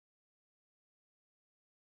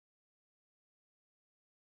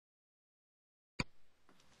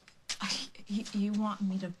You want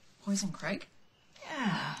me to poison Craig?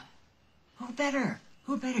 Yeah. Who better?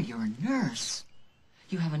 Who better? You're a nurse.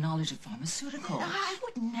 You have a knowledge of pharmaceuticals. I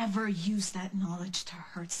would never use that knowledge to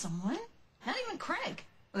hurt someone. Not even Craig.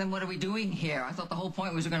 Well, then what are we doing here? I thought the whole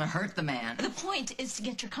point was you're going to hurt the man. The point is to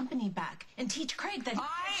get your company back and teach Craig that...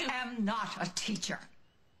 I am not a teacher.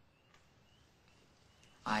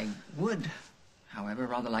 I would, however,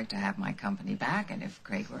 rather like to have my company back, and if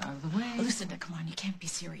Craig were out of the way... Lucinda, come on, you can't be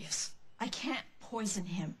serious. I can't poison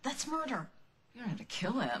him. That's murder. You don't have to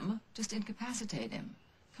kill him. Just incapacitate him.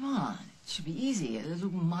 Come on. It should be easy. A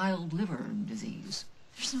little mild liver disease.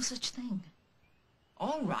 There's no such thing.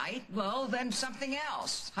 All right. Well, then something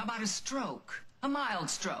else. How about a stroke? A mild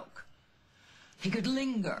stroke. He could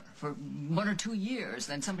linger for 1 or 2 years,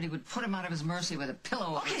 then somebody would put him out of his mercy with a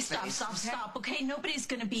pillow over his face. Stop. Okay, nobody's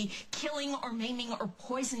going to be killing or maiming or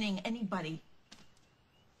poisoning anybody.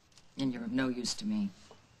 And you're of no use to me.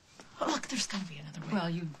 Oh, look, there's got to be another way.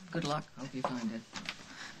 Well, good luck. Hope you find it.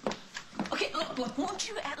 Okay, look, won't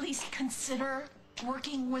you at least consider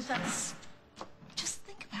working with us? Just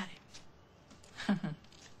think about it.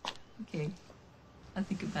 Okay. I'll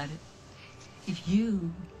think about it. If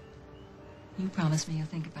you promise me you'll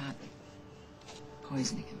think about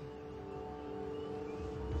poisoning him.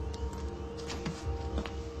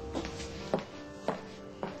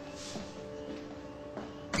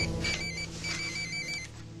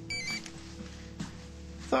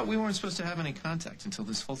 I thought we weren't supposed to have any contact until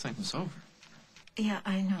this whole thing was over. Yeah,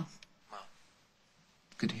 I know. Well,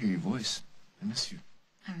 good to hear your voice. I miss you.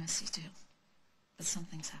 I miss you too. But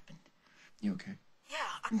something's happened. You okay? Yeah,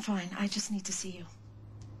 I'm fine. I just need to see you.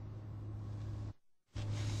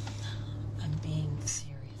 I'm being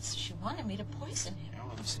serious. She wanted me to poison him. Yeah,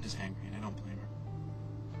 well, Lucinda's angry, and I don't blame her.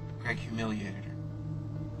 Greg humiliated her.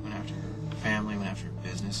 Went after her family, went after her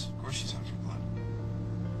business. Of course she's out for blood.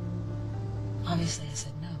 Obviously, I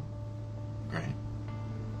said no. Great.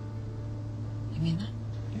 You mean that?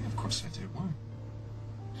 Yeah, of course I did. Why?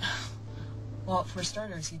 Well, for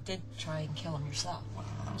starters, you did try and kill him yourself. Well,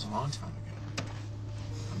 that was a long time ago.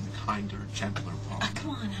 I'm the kinder, gentler Paul.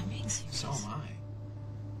 Come on, I'm being serious. So am I.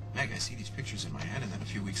 Meg, I see these pictures in my head, and then a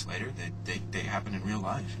few weeks later, they happen in real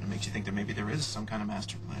life, and it makes you think that maybe there is some kind of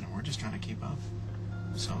master plan, and we're just trying to keep up.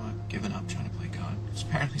 So I've given up trying to play God, because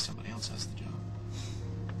apparently somebody else has the job.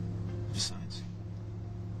 Besides,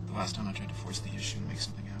 the last time I tried to force the issue and make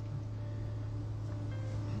something happen,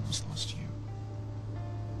 I almost lost you.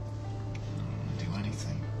 I don't want to do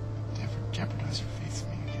anything to ever jeopardize her faith in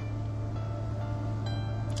me again.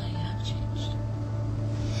 I have changed.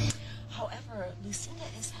 However, Lucinda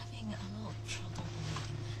is having a little trouble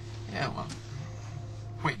believing. Yeah, well...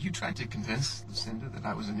 Wait, you tried to convince Lucinda that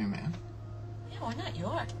I was a new man? Yeah, why not? You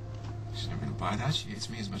are. She's never gonna buy that. She hates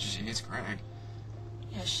me as much as she hates Craig.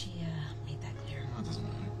 Yeah, she made that clear. No, it doesn't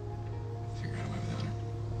matter. Figure out a way without her.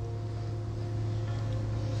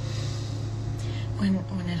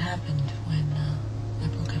 When it happened, when I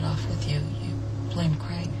broke it off with you, you blamed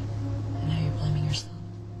Craig. And now you're blaming yourself.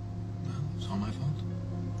 No, it's all my fault.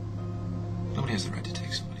 Nobody has the right to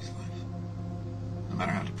take somebody's life. No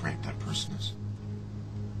matter how depraved that person is.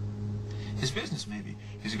 His business, maybe.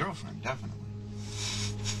 His girlfriend, definitely.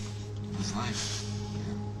 His life,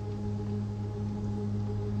 yeah.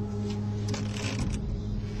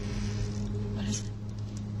 What is it?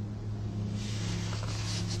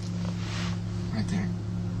 Right there.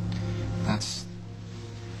 That's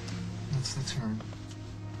the turn.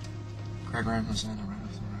 Craig ran Lucinda right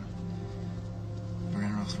off the road. He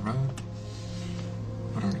ran her off the road,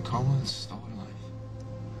 put her in a coma, and stole her life.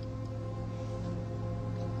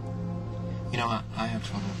 You know, I have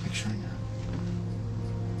trouble picturing her.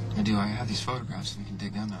 I do. I have these photographs, and we can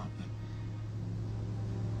dig them out,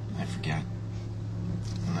 but I forget.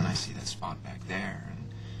 And then I see that spot back there,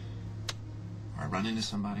 and or I run into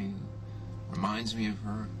somebody who reminds me of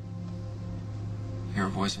her. Hear her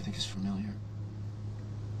voice I think is familiar.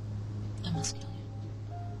 I must kill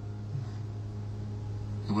you.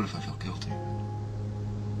 And what if I felt guilty?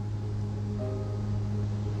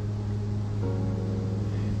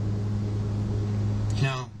 You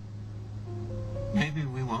know, maybe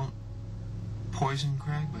we won't poison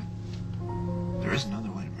Craig, but there is another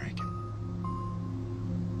way to break him.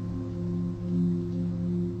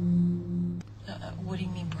 What do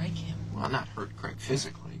you mean break him? Well, not hurt Craig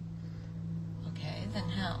physically. Okay, then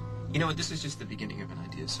how? You know what, this is just the beginning of an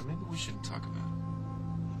idea, so maybe we shouldn't talk about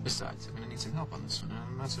it. Besides, I'm going to need some help on this one, and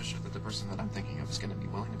I'm not so sure that the person that I'm thinking of is going to be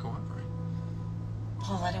willing to cooperate.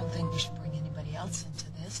 Paul, I don't think we should bring anybody else into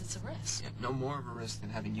this. It's a risk. Yeah, no more of a risk than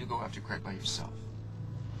having you go after Craig by yourself.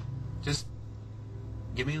 Just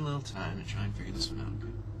give me a little time and try and figure this one out,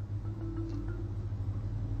 okay?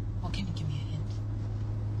 Can you give me a hint?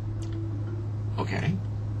 Okay.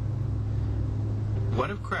 What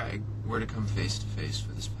if Craig were to come face to face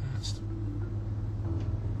with his past?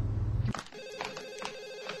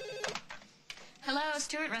 Hello,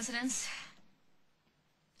 Stewart residence.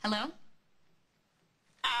 Hello?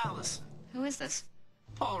 Alison. Who is this?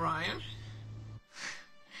 Paul Ryan.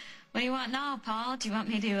 What do you want now, Paul? Do you want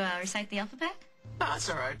me to recite the alphabet? No, that's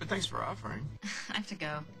all right, but thanks for offering. I have to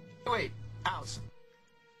go. Wait, Alison.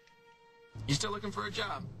 You still looking for a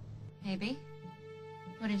job? Maybe.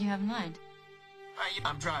 What did you have in mind?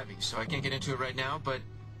 I'm driving, so I can't get into it right now, but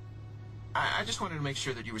I just wanted to make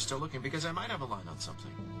sure that you were still looking because I might have a line on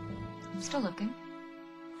something. I'm still looking.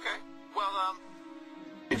 Okay. Well,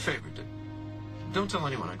 do me a favor. Don't tell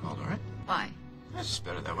anyone I called, all right? Why? That's just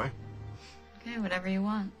better that way. Okay, whatever you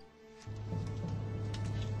want.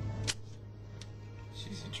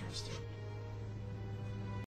 She's interesting.